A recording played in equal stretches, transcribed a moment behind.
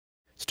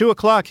2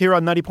 o'clock here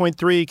on 90.3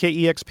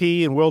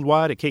 KEXP and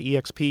worldwide at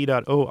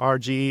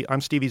kexp.org.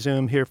 I'm Stevie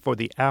Zoom here for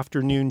the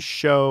afternoon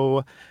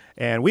show.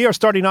 And we are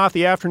starting off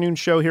the afternoon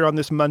show here on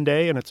this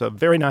Monday, and it's a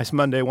very nice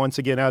Monday once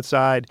again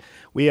outside.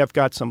 We have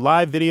got some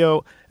live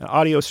video and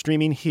audio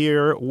streaming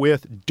here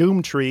with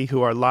Doomtree,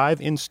 who are live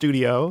in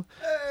studio.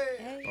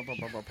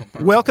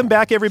 Welcome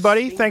back,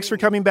 everybody. Thanks for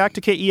coming back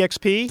to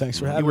KEXP. Thanks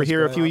for having us. You were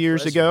here a few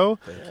years ago.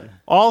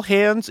 All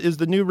Hands is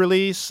the new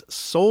release,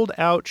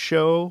 sold-out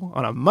show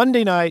on a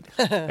Monday night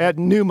at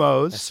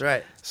Neumos. That's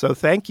right. So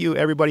thank you,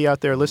 everybody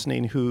out there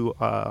listening who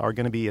are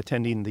going to be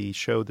attending the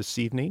show this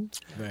evening.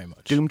 Very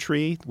much.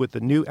 Doomtree with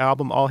the new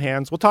album, All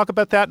Hands. We'll talk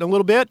about that in a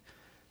little bit.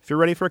 If you're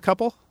ready for a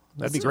couple,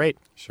 that'd be great.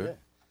 Sure.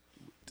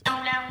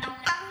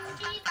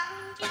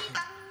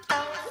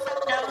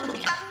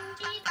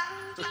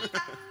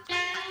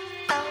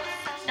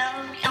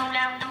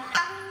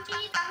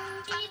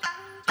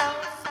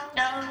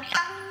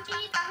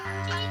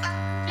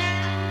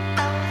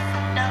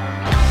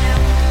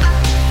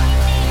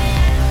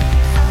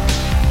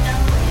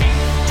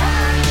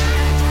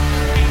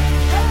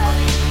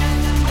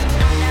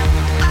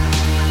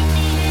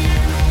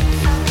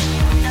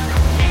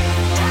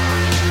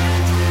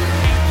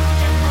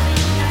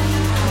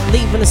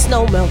 Leaving the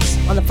snow melts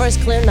on the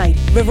first clear night.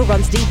 River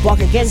runs deep, walk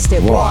against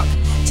it. Walk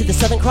to the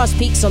Southern Cross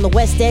Peaks on the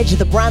west edge of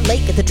the Brown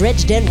Lake. At the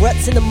dredged end,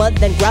 ruts in the mud,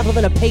 then gravel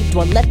in a paved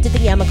one. Left at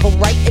the Amico,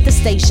 right at the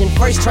station.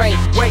 First train,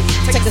 wait,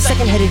 take the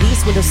second, headed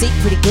east. Window seat,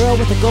 pretty girl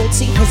with a gold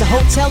seat. Has a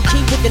hotel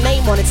key with the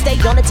name on it. Stay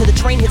on it till the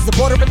train hits the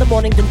border in the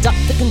morning. Then duck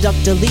the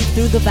conductor, leave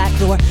through the back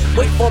door.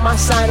 Wait for my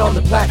sign on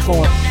the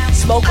platform.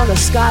 Smoke on the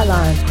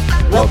skyline.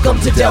 Welcome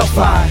to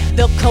Delphi.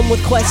 They'll come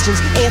with questions,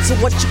 answer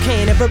what you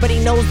can. Everybody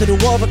knows the new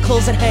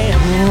oracle's at hand.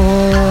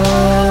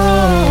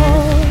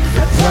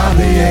 There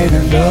probably ain't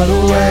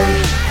another way.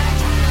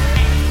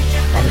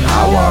 And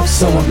I walk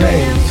so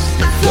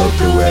amazed and float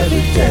through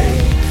every day,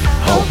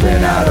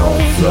 hoping I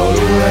don't float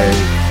away.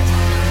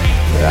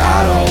 But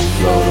I don't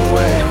float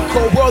away.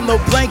 Cold world, no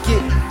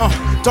blanket.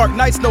 Dark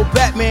nights, no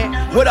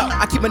Batman. What up?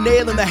 I keep a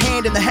nail in the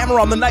hand and the hammer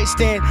on the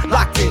nightstand.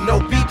 Locked in, no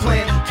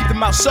B-plan. Keep the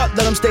mouth shut,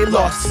 let them stay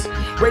lost.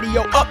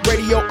 Radio up,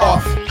 radio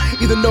off.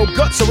 Either no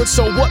guts or it's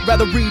so what.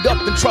 Rather read up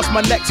than trust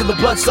my neck till the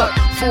blood suck.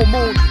 Full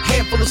moon,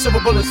 handful of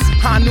silver bullets.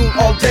 High noon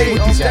all day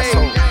with these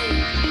assholes.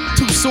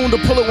 Too soon to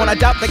pull it when I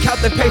doubt they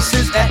count their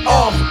paces at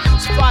all.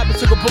 Survivor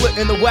took a bullet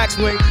in the wax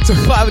wing.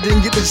 Survivor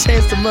didn't get the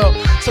chance to melt.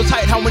 So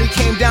tight how when he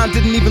came down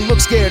didn't even look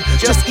scared.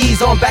 Just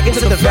eased on back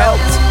into the belt.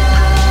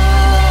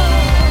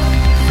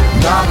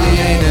 Probably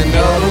ain't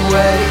another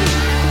way.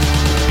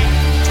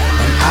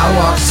 And I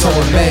walk so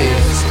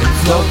amazed and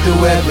float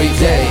through every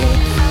day,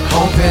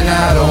 hoping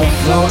I don't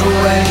float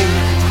away.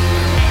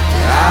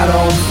 I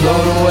don't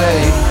float away.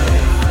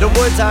 The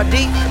woods are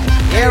deep.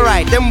 Yeah,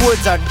 right, them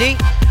woods are deep.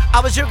 I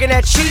was drinking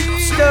that cheap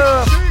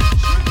stuff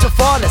to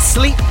fall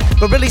asleep,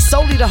 but really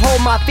solely to hold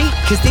my feet.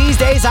 Cause these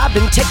days I've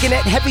been taking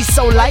it heavy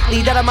so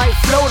lightly that I might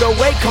float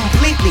away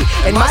completely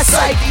in my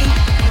psyche.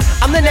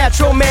 I'm the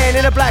natural man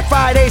in a Black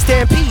Friday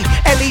stampede.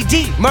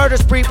 LED, murder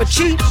spree for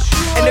cheap.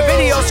 And the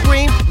video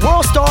scream,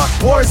 World Star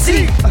War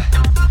Z.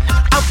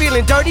 I'm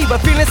feeling dirty, but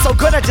feeling so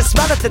good I just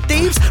smell at the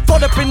thieves.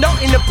 Fold up a note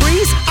in the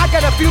breeze. I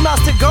got a few miles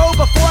to go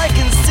before I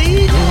can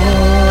see.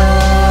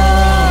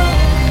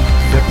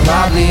 There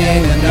probably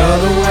ain't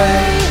another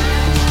way.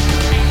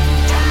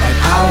 And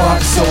I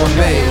walk so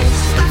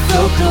amazed and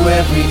float through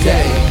every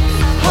day,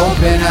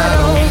 hoping I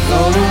don't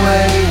float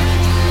away.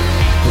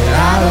 But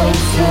I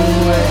don't float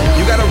away.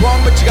 You got it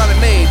wrong, but you got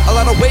it made. A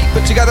lot of weight,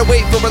 but you gotta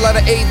wait for a lot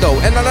of aid though.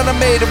 And a lot of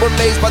made were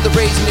amazed by the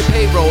raise in your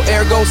payroll.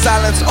 Ergo,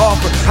 silence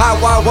offer. High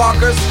wire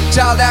walkers,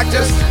 child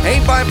actors.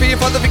 Ain't fine for your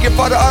father, for your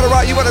father ought to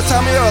write. You wanna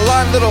tell me you're a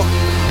line, little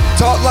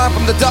taut line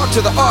from the dock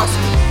to the arse.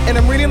 And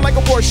I'm reading like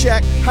a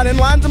Rorschach, hiding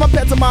lines in my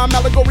pantomime,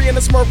 allegory in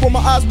the smirk where my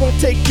eyes won't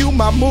take you.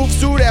 My moves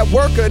through that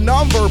work a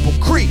nonverbal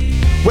creep,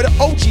 where the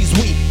OGs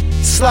weep.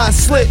 Slide,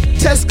 slip,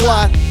 test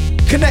glide,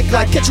 connect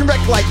like, catch and wreck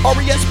like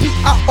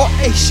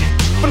R-E-S-P-I-R-A-T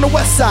from the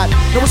west side.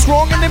 Know what's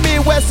wrong in the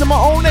Midwest in my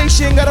own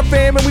nation. Got a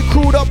fam and we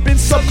crewed up in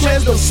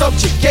subclans, no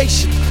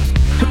subjugation.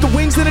 Put the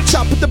wings in the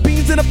chop, put the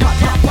beans in the pot,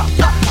 pop, pop,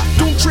 pop, pop.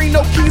 Doomtree,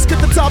 no keys, get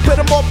the top, hit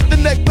them off, the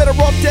neck, better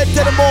off dead,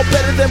 dead them all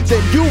better than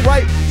you,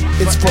 right?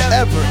 It's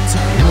forever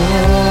time.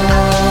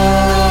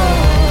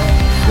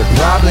 There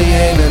probably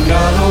ain't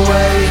another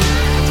way.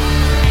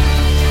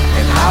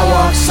 And I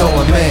walk so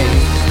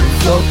amazed and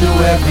float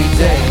through every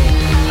day,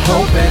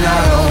 hoping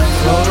I don't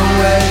float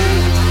away.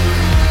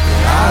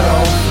 I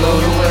don't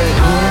float away.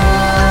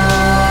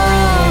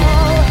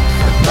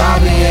 There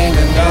probably ain't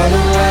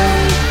another way.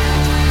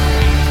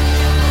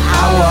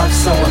 I walk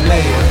so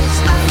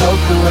amazed and float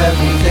through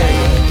every day,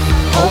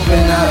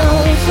 hoping I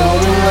don't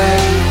float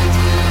away.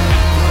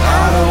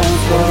 I don't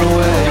float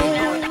away.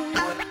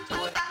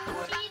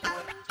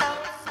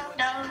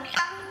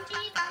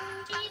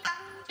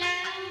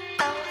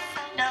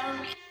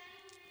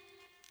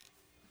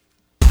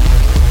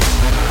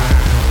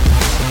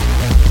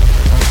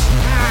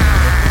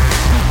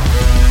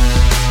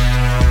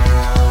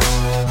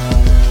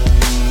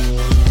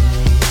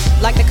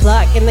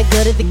 kinda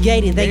good at the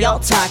gating. They all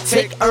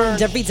toxic.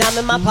 Earned every dime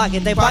in my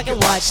pocket. They pocket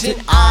watched it.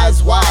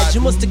 Eyes wide.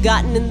 You must have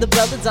gotten in the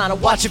Belladonna.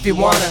 Watch if you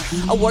wanna.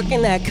 I work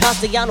in that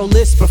Castellano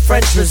list for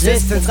French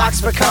resistance.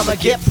 Oxford comma,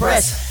 get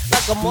pressed.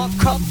 Like a Mark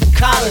Cup from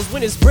college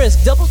when it's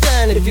brisk. Double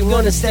down if you're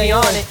gonna stay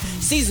on it.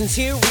 Seasons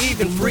here, we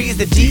even freeze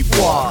the deep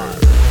water.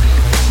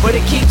 But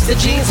it keeps the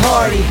jeans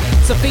hardy.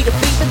 So feed a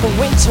feet in the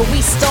winter,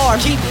 we starve.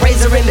 Keep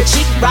razor in the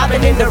cheek,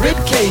 robbing in the rib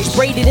cage.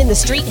 Braided in the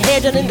street,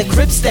 hair done in the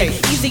crib stay.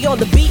 Easy on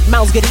the beat,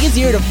 mouths get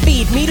easier to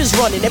feed. Meters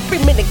running, every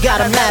minute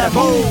gotta matter.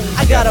 Boom,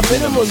 I got a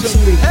minimum to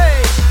me.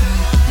 Hey,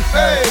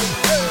 hey,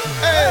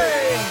 hey.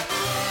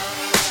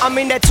 I'm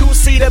in that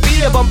two-seater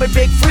beater, bumping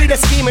Big Frida,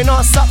 scheming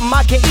on something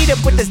I can eat it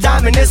with this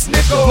diamond, this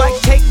nickel. Might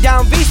take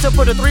down Visa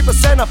for the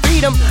 3%, I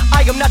feed him.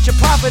 I am not your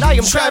prophet, I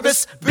am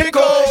Travis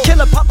Bickle.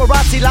 Killer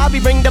paparazzi lobby,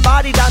 bring the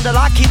body down to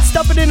Lockheed,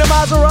 stuff it in a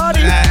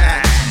Maserati.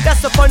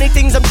 That's the funny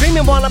things I'm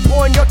dreaming while I'm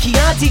pouring your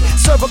Chianti.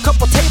 Serve a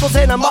couple tables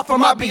and I'm off for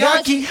my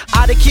Bianchi.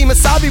 Out of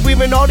Kemosabe,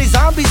 weaving all these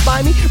zombies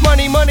by me.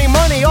 Money, money,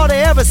 money, all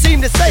they ever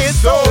seem to say is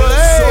so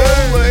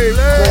lame.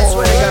 I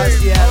swear to God,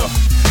 Seattle.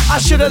 I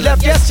should've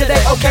left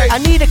yesterday, okay. I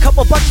need a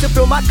couple bucks to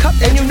fill my cup,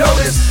 and you know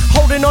this.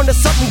 Holding on to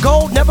something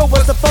gold never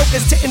was the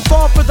focus. Didn't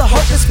fall for the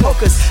hocus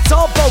pocus. It's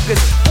all bogus.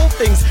 Full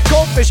things,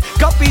 goldfish,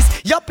 guppies,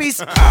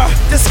 yuppies.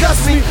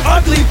 Disgust me,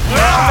 ugly.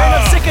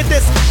 Man, I'm sick of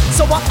this.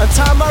 So I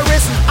untie my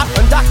wrist, I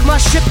undock my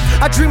ship.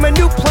 I dream a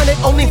new planet,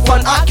 only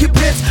fun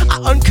occupants.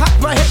 I uncock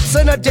my hips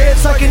and I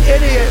dance like an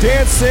idiot.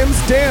 Dance, Sims,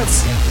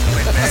 dance.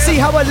 See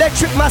how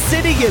electric my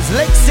city is.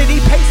 Lake City,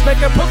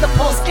 pacemaker, put the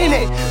pulse in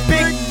it.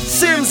 Big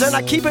Sims and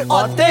I keep it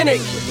authentic.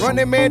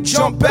 Running man,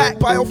 jump back,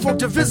 biofunk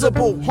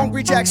divisible.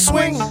 Hungry Jack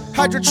swing,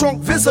 Hydra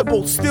trunk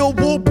visible. Steel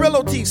wool,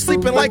 Brillo teeth,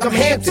 sleeping like I'm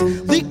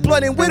Hampton. Leak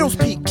blood in Widow's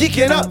Peak,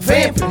 geeking up,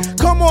 vamping.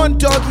 Come on,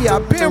 doggy,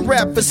 I've been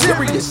rap for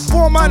serious.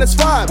 4 minus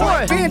 5,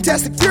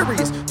 Fantastic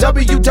Furious.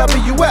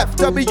 WWF,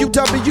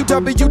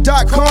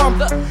 www.com.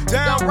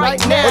 Down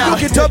right now. Or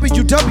you get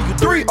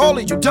WW3, all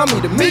of you dummy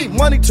to me.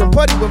 Money turn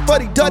putty when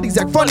fuddy duddies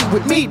act funny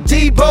with me.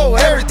 Debo,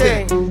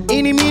 everything.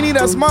 Eeny, meeny,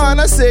 that's mine.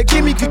 I said,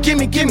 gimme,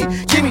 gimme, gimme.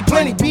 Give me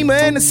plenty, Beamer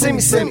and the semi.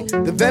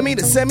 The Vemi,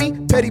 the semi,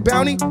 petty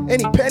bounty,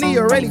 any penny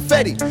or any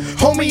fetty.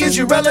 Homie, is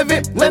you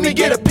relevant? Let me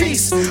get a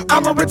piece.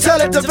 I'ma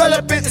retell it,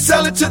 develop it, and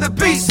sell it to the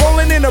beast.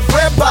 Rolling in a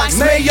bread box,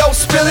 mayo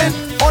spilling.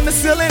 On the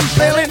ceiling,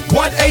 bailing,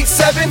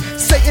 187.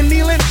 Satan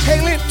kneeling,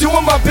 hailing,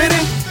 doing my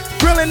bidding.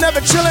 Grilling,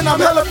 never chilling, I'm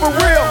hella for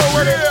real.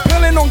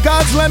 Peeling on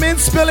God's lemon,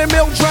 spilling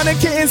milk, drowning,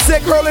 getting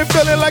sick, hurling,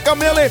 feeling like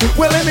I'm illing.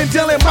 Willing and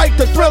dealing, Mike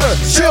the Thriller.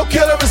 Chill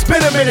killer, it's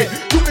been a minute.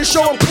 You can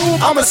show and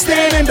prove, I'ma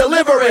stand and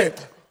deliver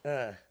it.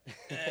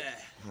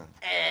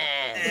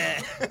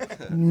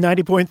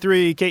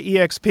 90.3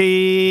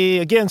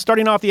 KEXP. Again,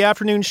 starting off the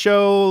afternoon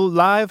show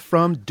live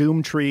from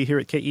Doomtree here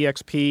at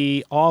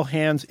KEXP. All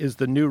Hands is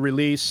the new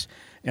release.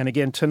 And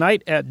again,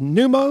 tonight at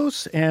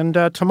Numos and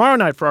tomorrow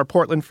night for our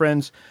Portland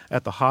friends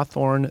at the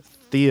Hawthorne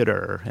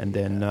Theater. And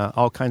then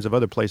all kinds of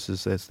other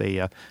places as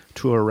they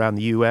tour around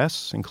the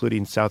U.S.,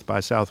 including South by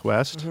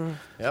Southwest. Mm-hmm.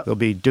 Yep. There'll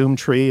be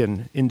Doomtree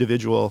and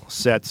individual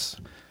sets.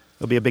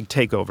 There'll be a big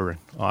takeover in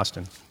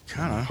Austin.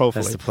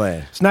 Hopefully. That's the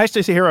plan. It's nice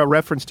to hear a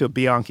reference to a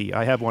Bianchi.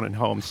 I have one at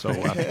home, so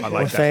I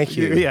like that. Thank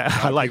you. Yeah,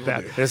 I like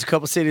that. There's a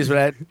couple cities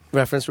where that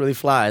reference really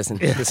flies, and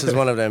this is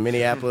one of them.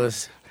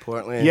 Minneapolis,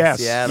 Portland,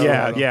 yes, Seattle.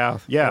 Yeah.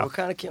 We're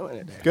kind of killing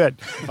it there.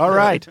 Good. All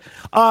right.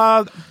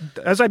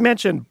 As I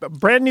mentioned,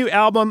 brand new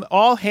album,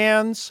 All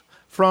Hands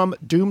from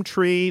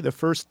Doomtree, the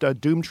first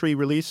Doomtree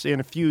release in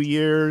a few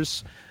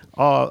years.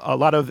 A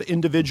lot of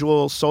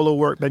individual solo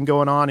work been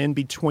going on in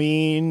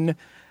between.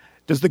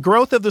 Does the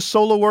growth of the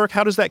solo work,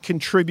 how does that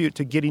contribute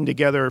to getting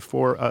together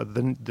for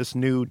this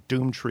new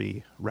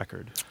Doomtree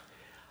record?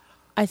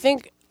 I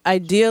think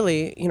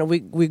ideally,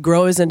 we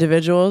grow as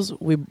individuals.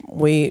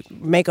 We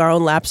make our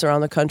own laps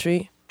around the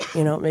country,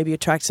 maybe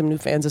attract some new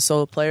fans of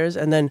solo players,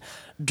 and then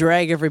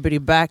drag everybody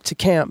back to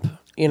camp,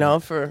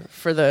 for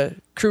the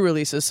crew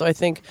releases. So I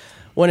think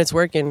when it's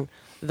working,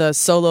 the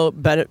solo,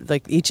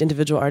 each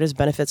individual artist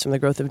benefits from the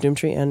growth of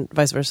Doomtree and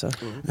vice versa.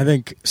 I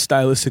think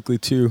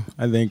stylistically, too,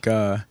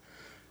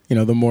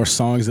 the more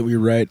songs that we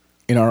write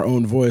in our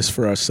own voice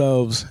for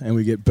ourselves and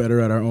we get better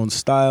at our own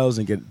styles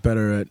and get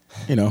better at,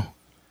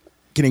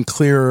 getting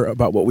clearer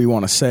about what we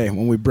want to say.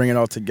 When we bring it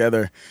all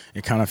together,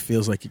 it kind of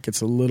feels like it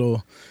gets a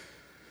little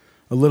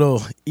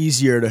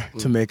easier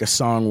to make a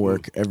song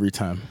work every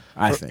time,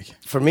 I think.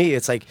 For me,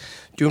 it's like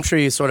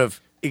Doomtree sort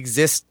of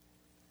exists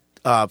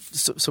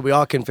so we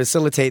all can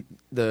facilitate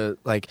and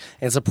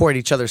support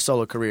each other's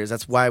solo careers.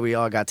 That's why we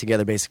all got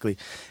together, basically.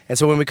 And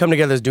so when we come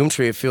together as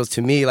Doomtree, it feels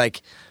to me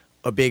like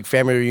a big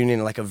family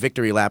reunion, like a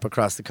victory lap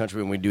across the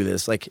country when we do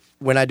this. Like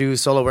when I do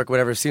solo work,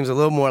 whatever, it seems a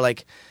little more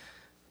like,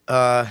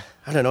 I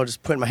don't know,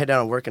 just putting my head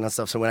down and working on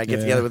stuff. So when I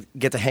get together,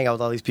 get to hang out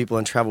with all these people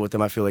and travel with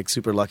them, I feel like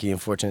super lucky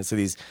and fortunate. So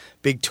these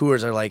big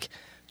tours are like,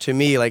 to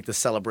me, like the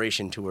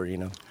celebration tour,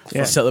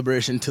 Yeah.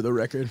 Celebration to the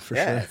record, for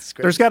sure. It's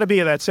great. There's got to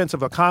be that sense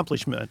of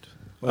accomplishment,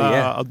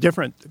 a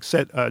different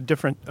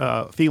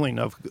feeling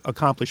of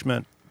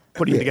accomplishment,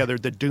 putting together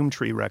the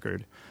Doomtree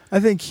record. I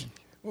think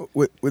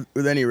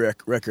With any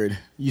record,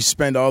 you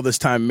spend all this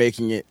time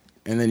making it,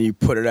 and then you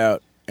put it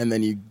out, and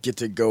then you get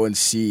to go and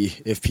see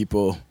if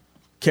people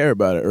care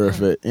about it or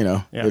if it,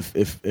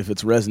 if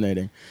it's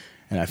resonating.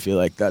 And I feel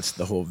like that's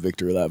the whole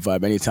Victory Lap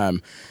vibe.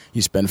 Anytime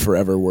you spend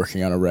forever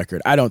working on a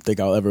record, I don't think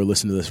I'll ever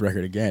listen to this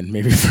record again,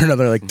 maybe for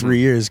another 3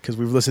 years, because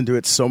we've listened to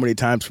it so many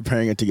times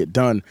preparing it to get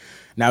done.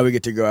 Now we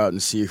get to go out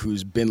and see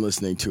who's been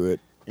listening to it,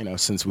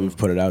 since we've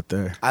put it out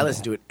there. I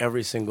listen to it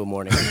every single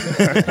morning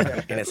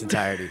in its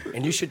entirety.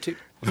 And you should too.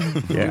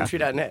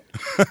 Doomtree.net.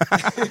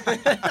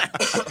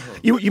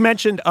 You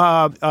mentioned,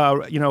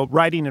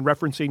 writing and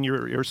referencing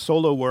your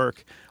solo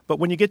work. But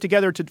when you get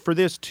together for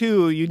this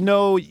too,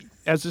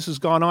 as this has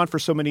gone on for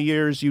so many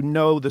years,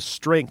 the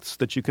strengths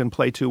that you can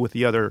play to with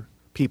the other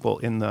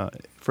people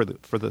for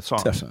the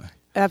songs. Definitely.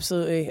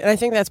 Absolutely. And I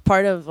think that's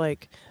part of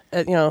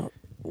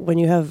when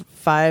you have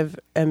 5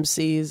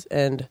 MCs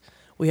and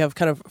we have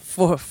kind of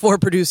four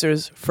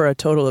producers for a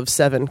total of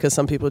 7, because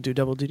some people do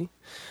double duty.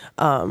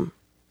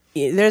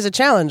 There's a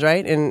challenge,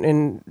 right,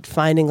 in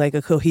finding like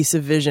a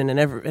cohesive vision and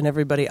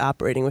everybody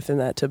operating within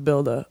that to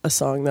build a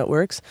song that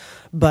works.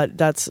 But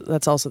that's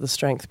also the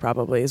strength,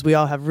 probably, is we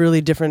all have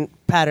really different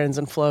patterns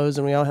and flows,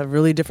 and we all have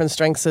really different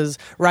strengths as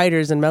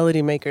writers and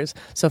melody makers.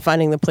 So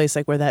finding the place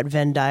like where that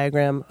Venn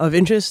diagram of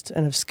interest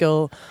and of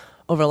skill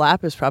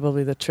overlap is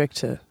probably the trick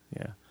to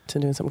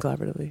doing something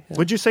collaboratively. Yeah.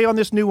 Would you say on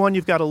this new one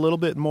you've got a little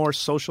bit more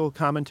social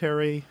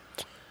commentary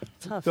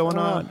going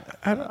on?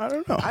 I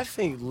don't know. I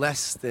think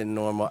less than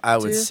normal, I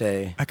would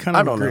say. I kind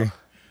of agree. Know.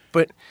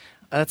 But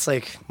that's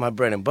like my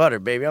bread and butter,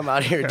 baby. I'm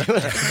out here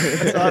doing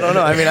it. So I don't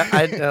know. I mean,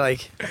 I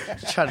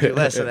try to do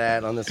less of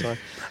that on this one.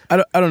 I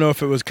don't know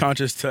if it was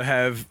conscious to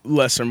have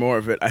less or more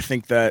of it. I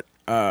think that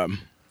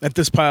at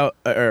this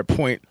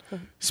point,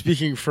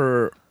 speaking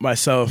for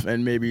myself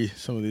and maybe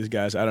some of these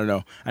guys, I don't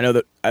know. I know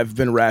that I've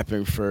been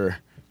rapping for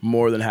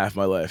more than half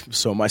my life.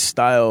 So my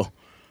style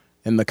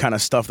and the kind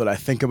of stuff that I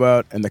think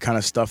about and the kind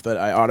of stuff that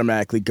I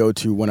automatically go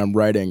to when I'm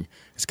writing,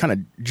 it's kind of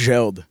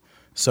gelled.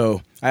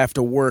 So I have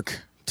to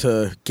work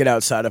to get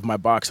outside of my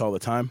box all the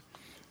time.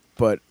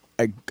 But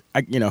I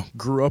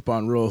grew up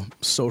on real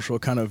social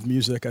kind of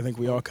music. I think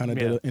we all kind of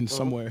did it in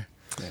some way.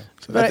 Yeah.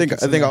 So I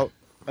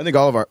think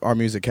all of our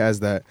music has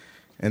that.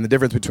 And the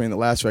difference between the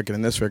last record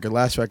and this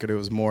record, it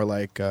was more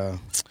like,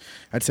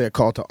 I'd say a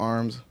call to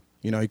arms.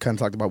 You kind of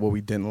talked about what we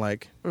didn't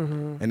like.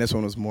 Mm-hmm. And this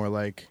one was more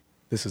like,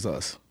 this is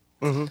us.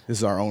 Mm-hmm. This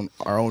is our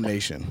own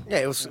nation. Yeah,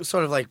 it was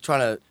sort of like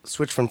trying to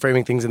switch from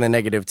framing things in the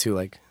negative to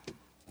like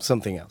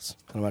something else.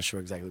 I'm not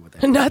sure exactly what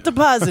that is. Not the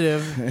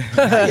positive.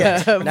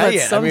 Not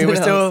yet. I mean,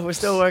 we're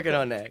still working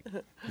on that.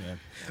 Yeah.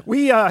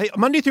 We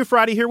Monday through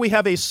Friday here we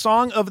have a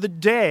song of the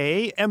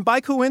day, and by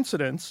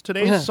coincidence,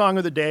 today's song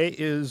of the day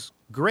is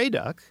Grey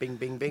Duck. Bing,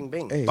 bing, bing,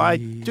 bing. By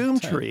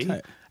Doomtree.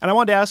 Tight. And I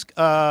wanted to ask,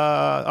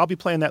 I'll be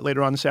playing that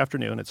later on this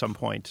afternoon at some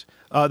point.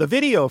 The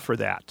video for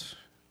that,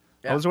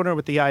 I was wondering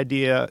what the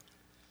idea,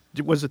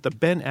 was it the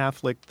Ben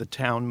Affleck, The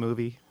Town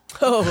movie?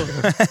 Oh.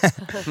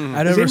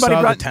 I never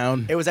saw The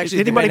Town. It was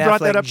actually the Ben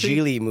Affleck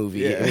Geely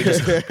movie, and we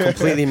just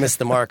completely missed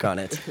the mark on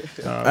it.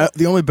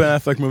 The only Ben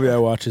Affleck movie I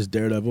watch is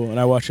Daredevil, and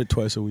I watch it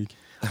twice a week.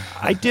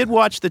 I did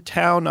watch The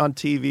Town on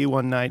TV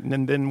one night,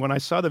 and then when I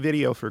saw the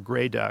video for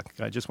Grey Duck,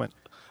 I just went,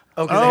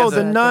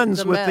 the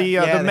nuns with the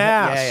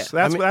masks.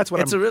 Yeah. That's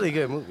what it's a really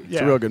good movie.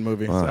 It's a real good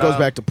movie. It goes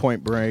back to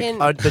Point Break.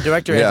 The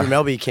director, Andrew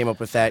Melby, came up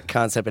with that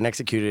concept and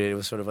executed it. It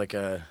was sort of like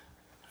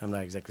I'm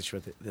not exactly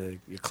sure the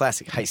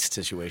classic heist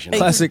situation.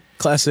 Classic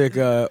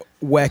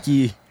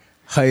wacky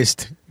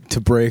heist to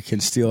break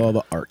and steal all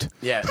the art.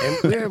 Yeah, and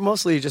we're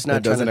mostly just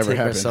not trying to take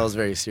ourselves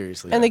very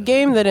seriously. And the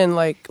game that in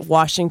like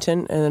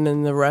Washington and then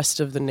in the rest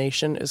of the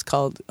nation is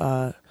called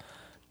Duck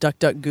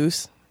Duck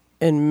Goose.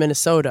 In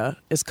Minnesota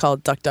is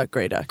called Duck Duck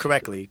Grey Duck.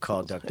 Correctly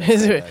called Duck Duck.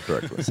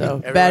 Correctly. So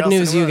bad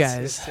news, you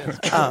guys.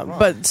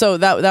 But so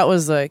that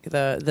was like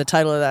the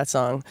title of that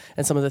song,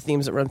 and some of the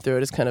themes that run through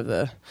it is kind of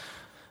the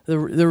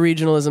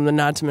regionalism, the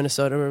nod to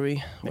Minnesota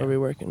where we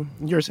work in.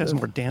 Yours has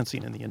more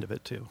dancing in the end of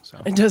it too. So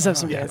it does have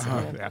some dancing.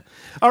 Yeah.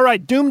 All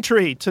right,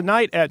 Doomtree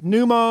tonight at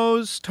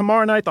Neumos.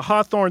 Tomorrow night, the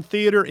Hawthorne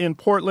Theater in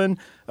Portland.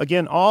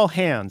 Again, All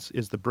Hands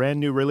is the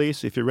brand new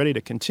release. If you're ready to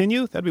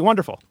continue, that'd be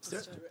wonderful.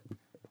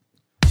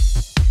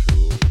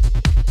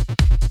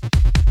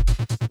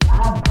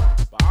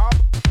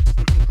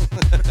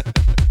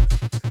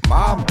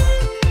 Mom.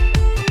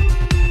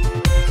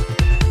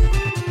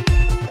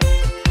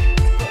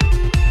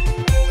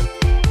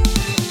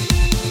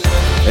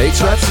 They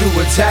try to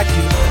attack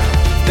you,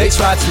 they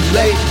try too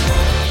late.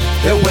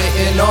 They're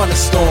waiting on a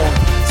storm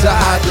to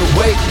hide the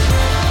weight.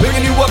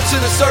 Bringing you up to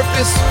the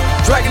surface,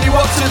 dragging you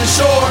up to the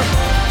shore,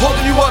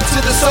 holding you up to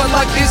the sun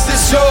like, is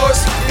this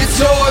yours? It's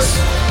yours.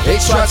 They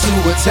try to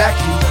attack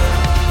you,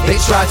 they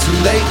try too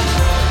late.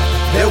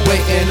 They're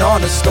waiting on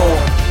a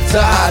storm to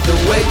hide the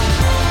weight.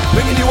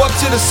 Bringing you up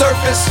to the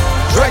surface,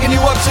 dragging you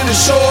up to the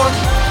shore,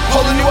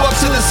 holding you up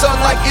to the sun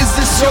like, is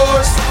this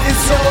yours?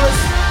 It's yours.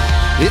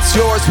 It's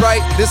yours,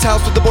 right? This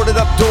house with the boarded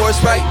up doors,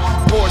 right?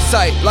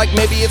 Foresight, like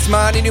maybe it's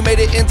mine and you made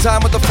it in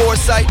time with the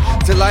foresight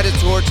to light a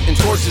torch and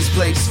torch this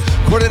place.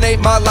 Coordinate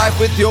my life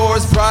with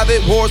yours.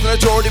 Private wars and a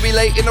chore to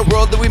relate in a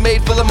world that we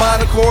made full of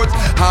minor chords.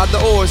 Hide the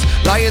oars,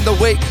 lie in the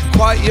wake.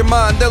 Quiet your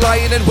mind, they're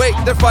lying in wake.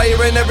 They're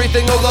firing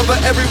everything all over,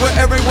 everywhere.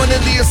 Everyone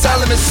in the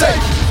asylum is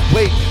safe.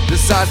 Wait, the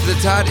size of the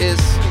tide is,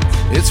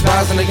 it's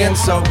rising again,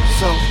 so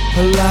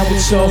alive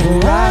with your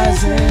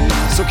horizon.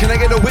 So can I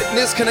get a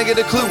witness, can I get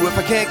a clue? If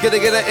I can't get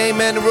an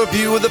amen, a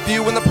review of the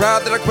few and the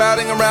proud that are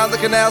crowding around the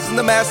canals and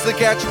the mass that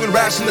catch you and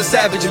ration the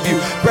savage of you.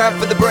 Grab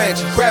for the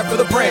branches, grab for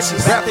the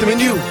branches, wrap them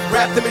in you,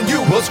 wrap them in you.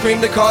 We'll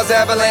scream to cause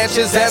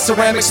avalanches. That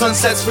ceramic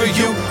sunsets for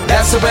you.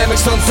 That ceramic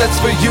sunsets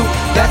for you.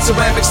 That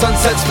ceramic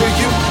sunsets for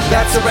you.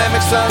 That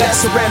ceramic sun. That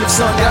ceramic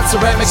sun. That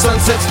ceramic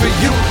sunsets for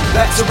you.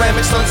 That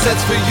ceramic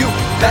sunsets for you.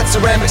 That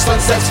ceramic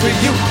sunsets for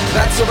you.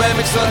 That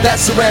ceramic sun. That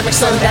ceramic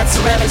sun. That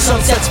ceramic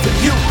sunsets for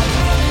you.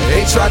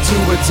 They try to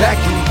attack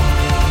you.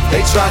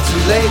 They try to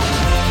lay.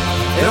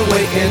 They're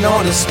waiting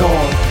on a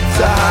storm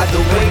to hide the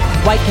way.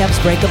 Whitecaps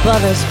break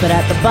above us, but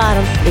at the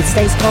bottom it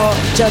stays calm.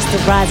 Just the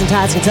rising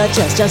tides can touch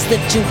us, just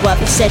lift you up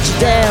and set you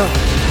down.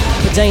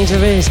 The danger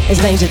is, as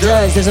danger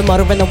does. There's a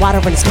motor in the water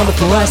and it's coming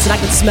for us. And I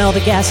can smell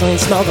the gasoline,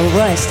 smell the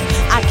rust.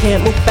 I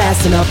can't move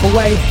fast enough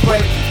away.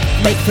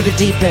 Make for the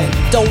deep end.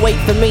 Don't wait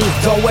for me.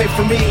 Don't wait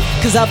for me.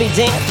 Cause I'll be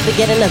damned to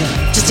get another,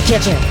 just to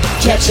catch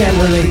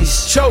and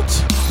release.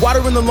 Choked,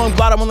 water in the lung,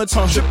 bottom on the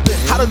tongue.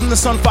 Hotter than the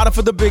sun, fighting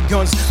for the big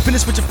guns.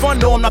 Finish with your fun,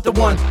 no, I'm not the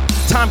one.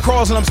 Time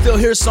crawls and I'm still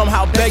here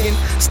somehow begging.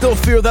 Still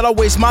fear that I'll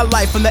waste my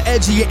life on the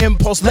edge of your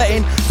impulse,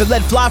 letting the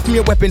lead fly from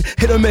your weapon.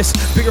 Hit or miss,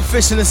 bigger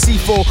fish in the sea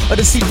full of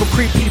deceitful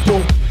creep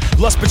people.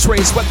 Lust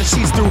betrays, sweat the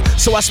sheets through.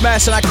 So I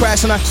smash and I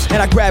crash and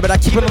I grab it. I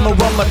keep it on the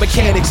run like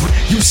mechanics.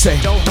 You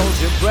say, Don't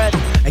hold your breath.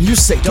 and you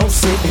say, don't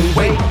sit and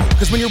wait.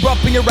 Cause when you're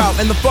up and you're out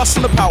and the fuss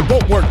and the pout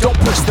won't work, don't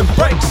push them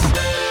brakes.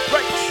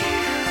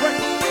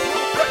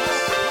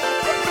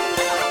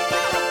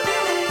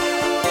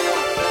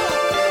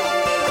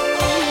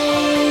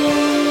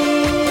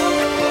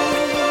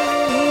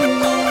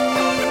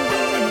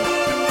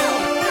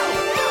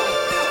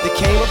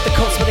 Came up the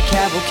coast with a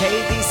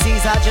cavalcade. These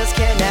seas I just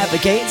can't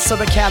navigate. So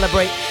to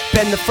calibrate,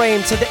 bend the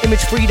frame till the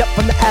image freed up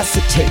from the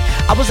acetate.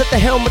 I was at the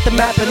helm with the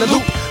map and the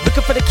loop,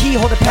 looking for the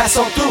keyhole to pass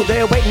on through.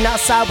 They're waiting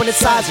outside when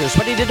it's sizers,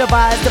 ready to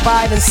divide,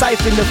 and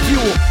siphon the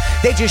fuel.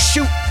 They just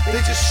shoot,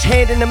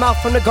 handing them out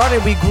from the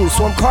garden we grew.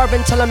 So I'm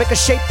carving till I make a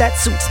shape that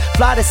suits.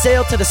 Fly to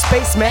sail to the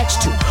space match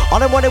too.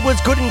 All I wanted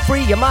was good and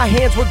free, and my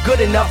hands were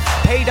good enough.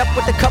 Paid up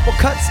with a couple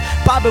cuts,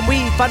 bob and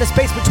weave, find a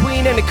space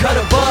between and a cut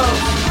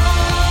above.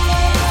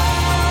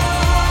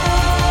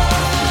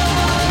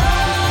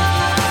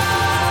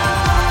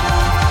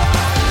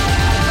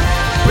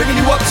 Bringing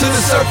you up to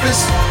the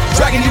surface,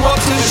 dragging you up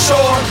to the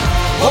shore,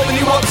 holding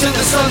you up to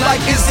the sun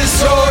like, is this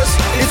yours?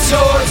 It's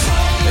yours.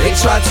 They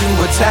try to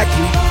attack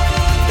you,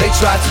 they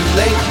try to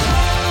lay.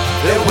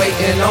 They're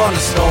waiting on a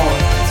storm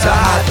to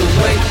hide the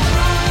way.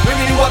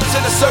 Bringing you up to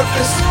the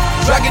surface,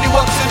 dragging you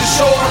up to the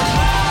shore,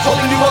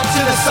 holding you up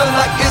to the sun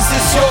like, is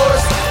this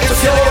yours? So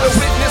can I get a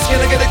witness, can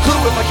I get a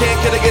clue? If I can't,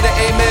 can I get an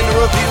amen, a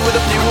review with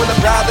a few and the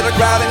proud that are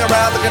crowding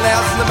around the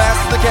canals and the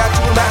masses that catch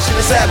you and mashing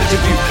the savage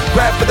of you.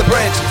 Grab for the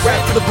branches,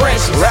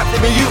 wrap them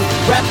in you,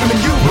 wrap them in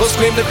you. We'll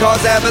scream to cause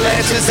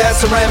avalanches. That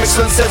ceramic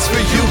sunsets for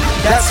you.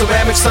 That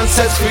ceramic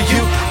sunsets for you.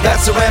 That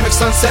ceramic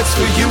sunsets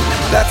for you.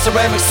 That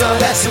ceramic sun.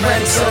 That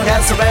ceramic sun.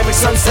 That ceramic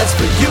sunsets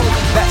for you.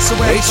 That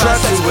ceramic They try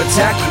to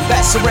attack you.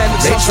 That ceramic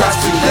They try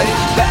to lay.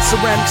 That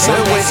ceramic sun.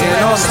 They're waiting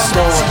on the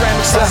storm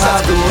to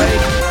hide the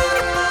way.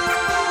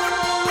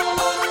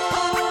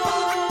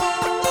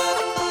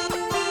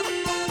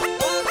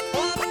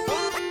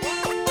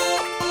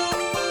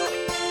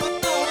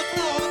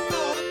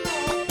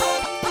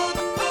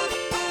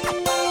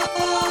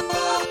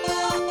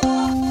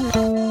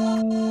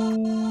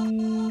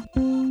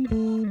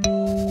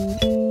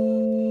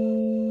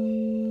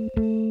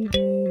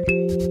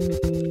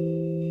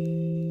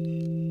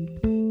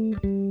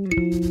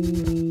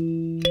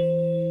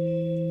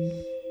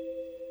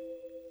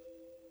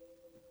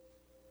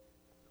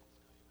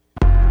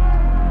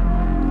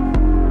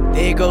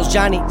 There goes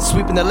Johnny,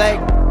 sweeping the leg.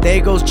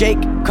 There goes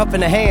Jake,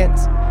 cuffing the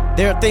hands.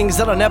 There are things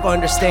that I'll never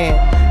understand.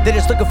 They're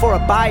just looking for a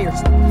buyer.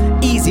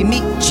 Easy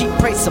meat, cheap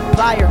price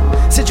supplier.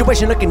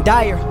 Situation looking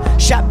dire.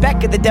 Shot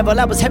back at the devil,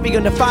 I was heavy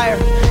on the fire.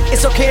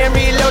 It's okay, I'm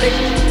reloaded.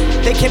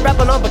 They can't rap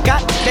along, but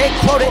got they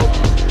quoted.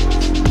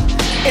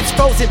 It's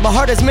frozen, my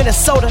heart is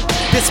Minnesota.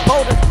 This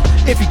boulder,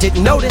 if you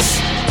didn't notice.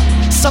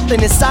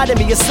 Something inside of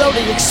me is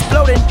slowly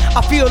exploding.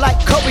 I feel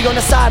like Kobe on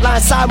the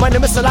sideline, sidewind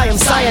the missile, I am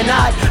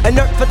cyanide.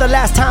 Inert for the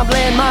last time,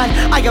 landmine.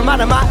 I am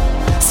out of my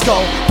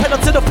skull, pedal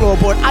to the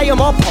floorboard. I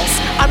am on pulse,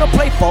 I don't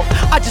play folk.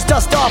 I just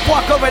dust off,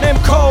 walk over them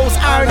coals,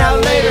 iron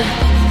out later.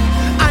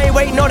 I ain't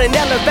waiting on an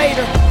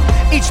elevator.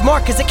 Each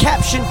mark is a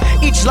caption.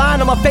 Each line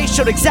on my face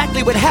showed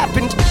exactly what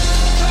happened.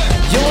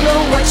 You'll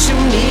know what you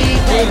need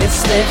when it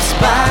slips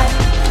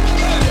by.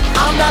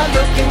 I'm not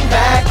looking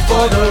back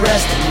for the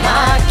rest of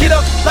my. Get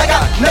up like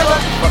I never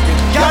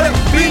fucking got it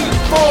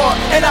before,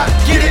 and I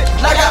get it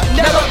like I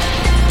never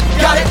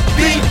got it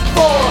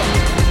before.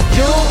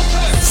 You'll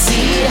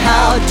see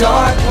how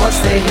dark once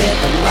they hit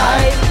the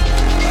light.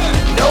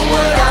 Know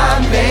what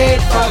I made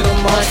from the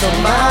marks on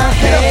my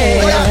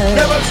head. Like I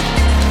never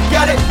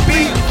got it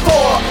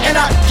before, and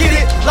I get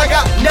it like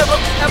I never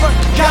ever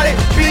got it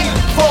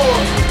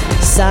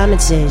before. Simon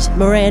says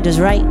Miranda's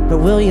right, but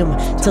William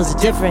tells it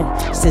different.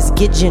 Says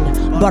Gidgeon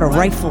bought a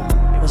rifle,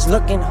 was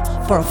looking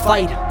for a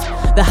fight.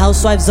 The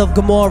housewives of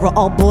Gomorrah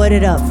all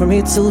boarded up from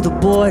here to the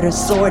border.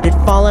 Sword had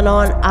fallen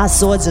on, our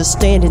swords are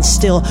standing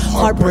still.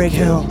 Heartbreak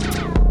Hill.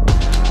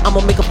 I'ma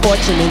make a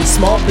fortune in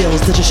small bills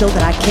to just show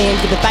that I can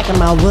give it back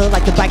in my will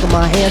like the back of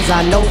my hands.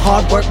 I know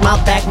hard work, my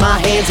back, my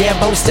hands, yeah,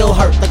 bones still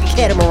hurt like a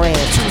catamaran.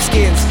 Two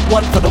skins,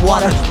 one for the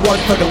water, one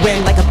for the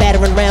wind. Like a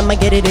battering ram, I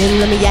get it in,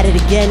 let me add it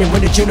again. And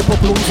when the juniper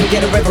blooms, we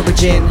get a river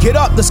gin. Get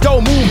up, let's go,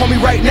 move, homie,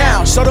 right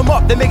now. Shut them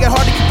up, they make it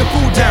hard to keep the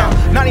food down.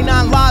 99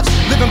 lives,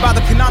 living by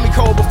the Konami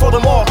code. Before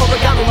them all,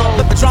 origami mode.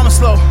 Let the drama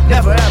slow,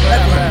 never,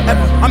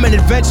 ever. I'm an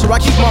adventurer,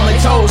 I keep them on their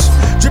toes.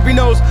 Drippy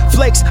nose,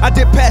 flakes, I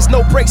did pass,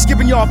 no breaks.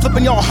 Giving y'all,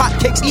 flipping y'all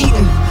hotcakes,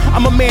 eating.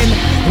 I'm a man,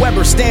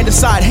 Weber, stand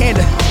aside, hand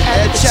at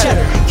the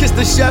cheddar. Kiss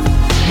the chef,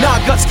 nah,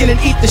 gut skin and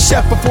eat the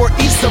chef before it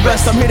eats the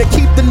rest. I'm here to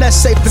keep the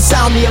nest safe and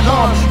sound the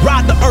alarm.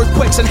 Ride the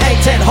earthquakes and hang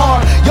 10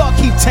 hard. Y'all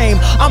keep tame,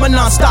 I'm a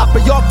non-stopper.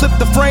 Y'all flip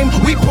the frame,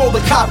 we pull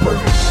the copper.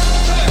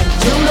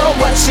 You know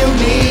what you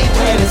need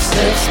when it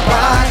slips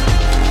by.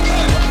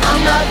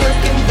 I'm not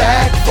looking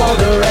back for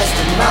the rest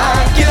of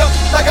my. Get up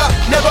like I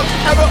never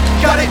ever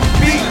got it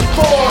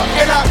before.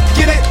 And I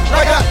get it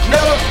like I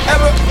never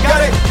ever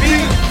got it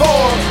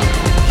before.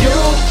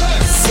 You'll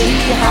see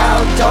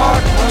how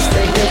dark once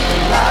they hit the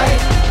light.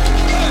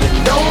 You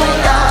know what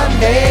I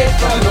made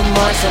from the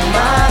marks on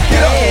my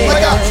Get head. up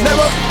like I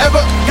never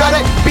ever got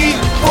it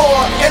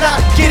before. And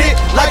I get it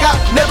like I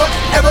never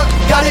ever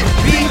got it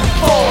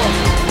before.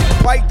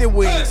 Bite their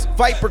wings,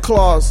 viper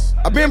claws.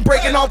 I've been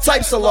breaking all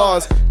types of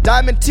laws.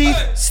 Diamond teeth,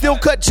 steel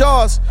cut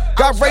jaws.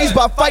 Got raised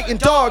by fighting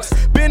dogs.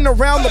 Been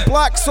around the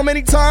block so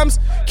many times,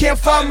 can't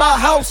find my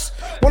house.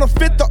 Wanna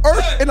fit the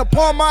earth in the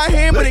palm of my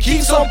hand, but it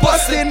keeps on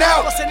busting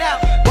out.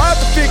 Ride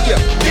the figure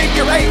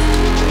 8.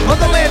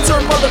 Mother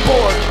lantern,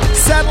 motherboard.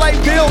 Satellite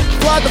build,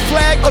 fly the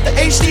flag of the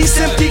HD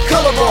SIMP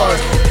color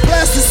bars.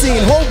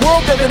 Plasticine, whole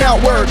world building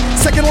outward.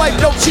 Second life,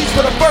 no cheats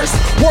for the first.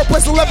 War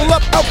plus to level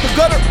up out the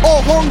gutter.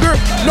 All hunger,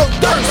 no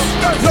thirst.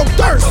 No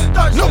thirst,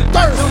 no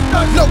thirst,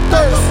 no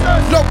thirst,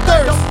 no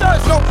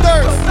thirst, no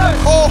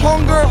thirst. All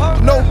hunger,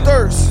 no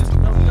thirst.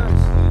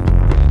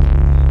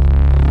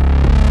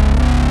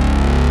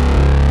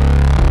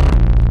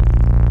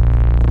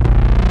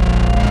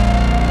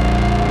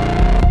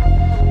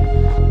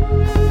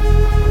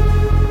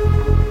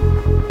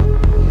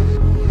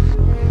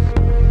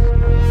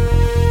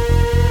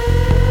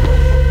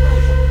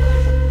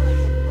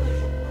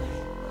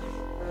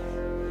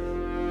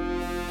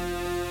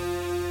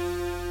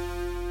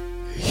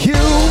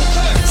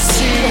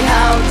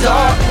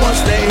 Dark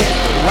once they hit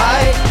the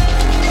light.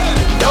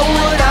 Know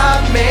what I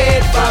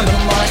made from the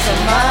marks on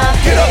my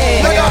head. Get up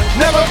like I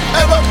never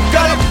ever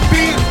got it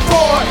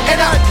before.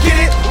 And I get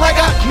it like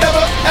I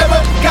never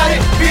ever got it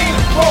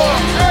before.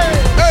 Hey,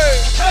 hey,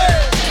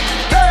 hey,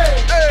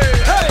 hey, hey,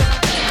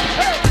 hey,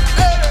 hey,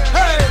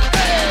 hey,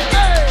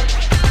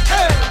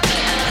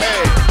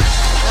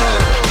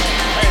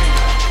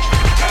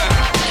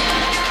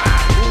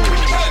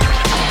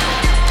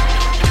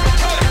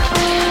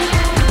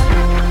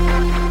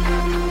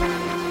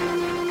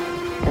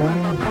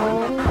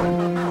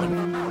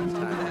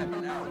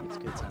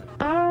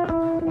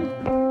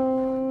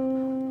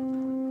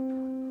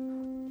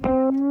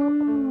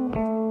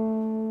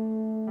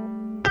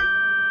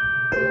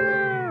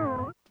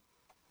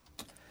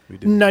 We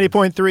do.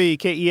 90.3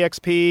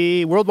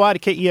 KEXP, worldwide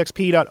at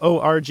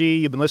KEXP.org.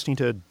 You've been listening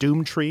to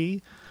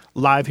Doomtree,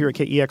 live here at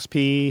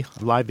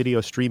KEXP, live video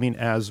streaming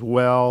as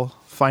well.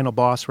 Final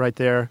boss right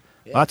there.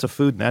 Yeah. Lots of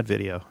food in that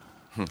video.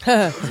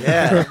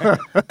 Yeah.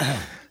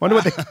 Wonder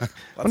what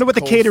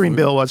the catering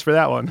bill was for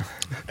that one.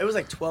 It was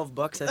like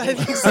 $12, I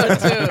think so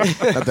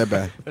too. Not that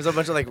bad. There's a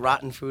bunch of like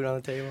rotten food on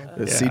the table.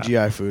 It's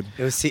CGI food.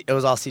 It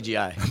was all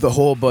CGI. The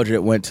whole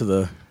budget went to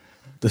the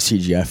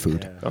CGI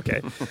food. Yeah.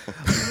 Okay.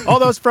 All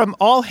those from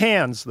All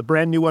Hands, the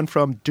brand new one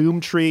from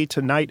Doomtree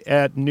tonight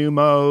at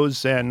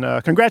Numos. And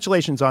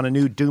congratulations on a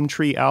new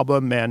Doomtree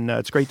album. And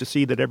it's great to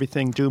see that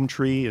everything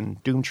Doomtree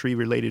and Doomtree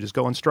related is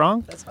going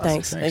strong. That's awesome.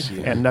 Thanks. Thank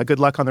you. And good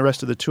luck on the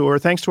rest of the tour.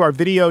 Thanks to our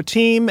video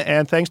team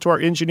and thanks to our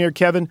engineer,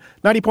 Kevin.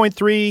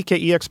 90.3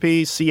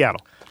 KEXP,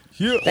 Seattle.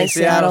 Thanks,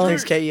 Seattle.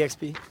 Thanks,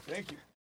 KEXP. Thank you.